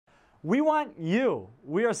We want you.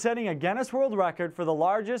 We are setting a Guinness World Record for the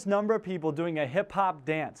largest number of people doing a hip-hop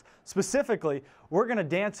dance. Specifically, we're going to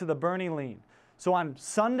dance to the Bernie Lean. So on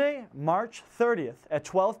Sunday, March 30th at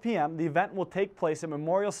 12 p.m., the event will take place at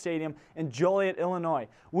Memorial Stadium in Joliet, Illinois.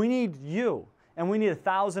 We need you, and we need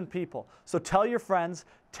 1,000 people. So tell your friends,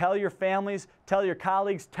 tell your families, tell your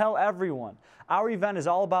colleagues, tell everyone. Our event is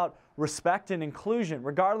all about respect and inclusion,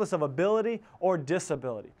 regardless of ability or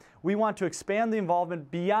disability. We want to expand the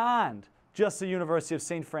involvement beyond just the University of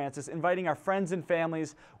St. Francis, inviting our friends and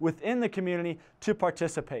families within the community to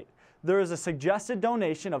participate. There is a suggested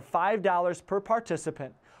donation of $5 per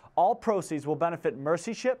participant. All proceeds will benefit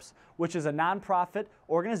Mercy Ships, which is a nonprofit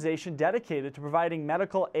organization dedicated to providing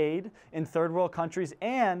medical aid in third world countries,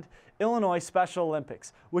 and Illinois Special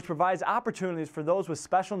Olympics, which provides opportunities for those with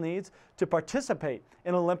special needs to participate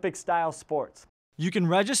in Olympic-style sports. You can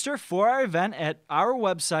register for our event at our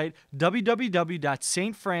website,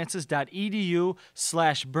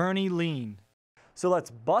 www.stfrancis.edu/BernieLean. So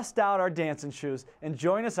let's bust out our dancing shoes and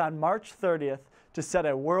join us on March 30th to set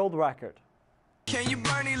a world record. Can you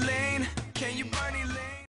Bernie Lean? Can you Bernie Lean?